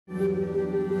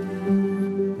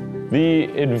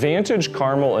The Advantage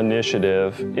Carmel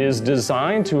initiative is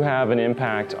designed to have an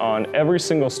impact on every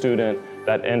single student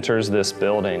that enters this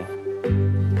building.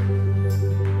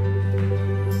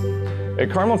 At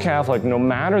Carmel Catholic, no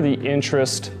matter the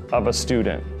interest of a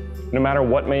student, no matter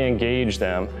what may engage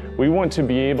them, we want to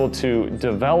be able to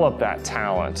develop that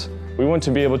talent. We want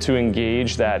to be able to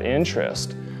engage that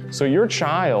interest. So your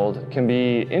child can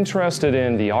be interested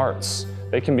in the arts.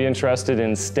 They can be interested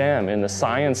in STEM, in the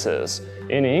sciences,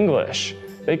 in English.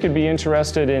 They could be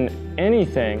interested in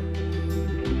anything.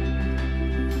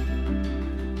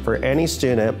 For any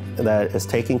student that is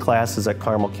taking classes at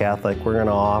Carmel Catholic, we're going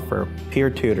to offer peer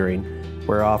tutoring.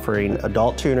 We're offering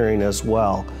adult tutoring as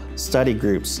well, study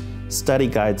groups, study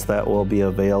guides that will be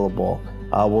available.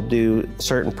 We'll do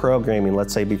certain programming,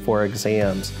 let's say before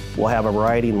exams. We'll have a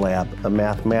writing lab, a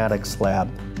mathematics lab.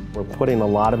 We're putting a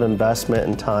lot of investment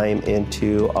and time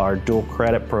into our dual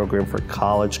credit program for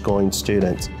college-going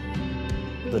students.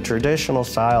 The traditional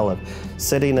style of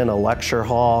sitting in a lecture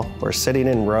hall or sitting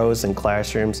in rows in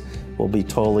classrooms will be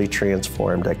totally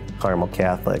transformed at Carmel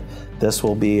Catholic. This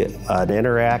will be an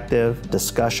interactive,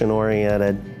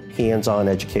 discussion-oriented, hands-on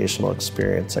educational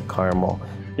experience at Carmel.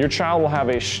 Your child will have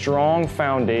a strong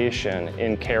foundation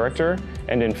in character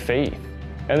and in faith,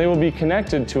 and they will be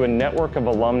connected to a network of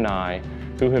alumni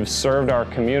who have served our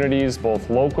communities, both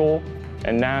local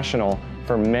and national,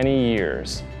 for many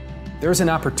years. There's an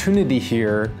opportunity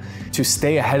here to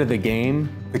stay ahead of the game,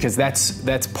 because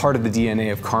that's part of the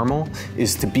DNA of Carmel,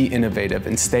 is to be innovative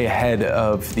and stay ahead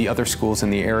of the other schools in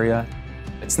the area.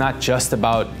 It's not just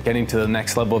about getting to the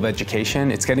next level of education,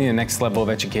 it's getting the next level of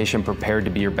education prepared to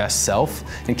be your best self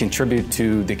and contribute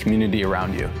to the community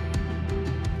around you.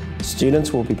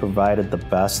 Students will be provided the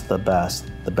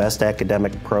best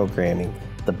academic programming,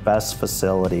 the best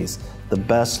facilities, the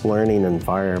best learning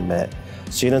environment.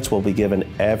 Students will be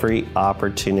given every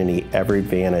opportunity, every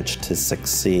advantage to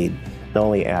succeed, not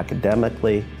only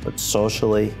academically, but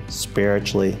socially,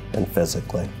 spiritually, and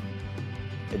physically.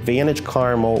 Advantage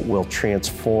Carmel will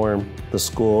transform the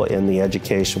school and the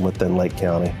education within Lake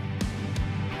County.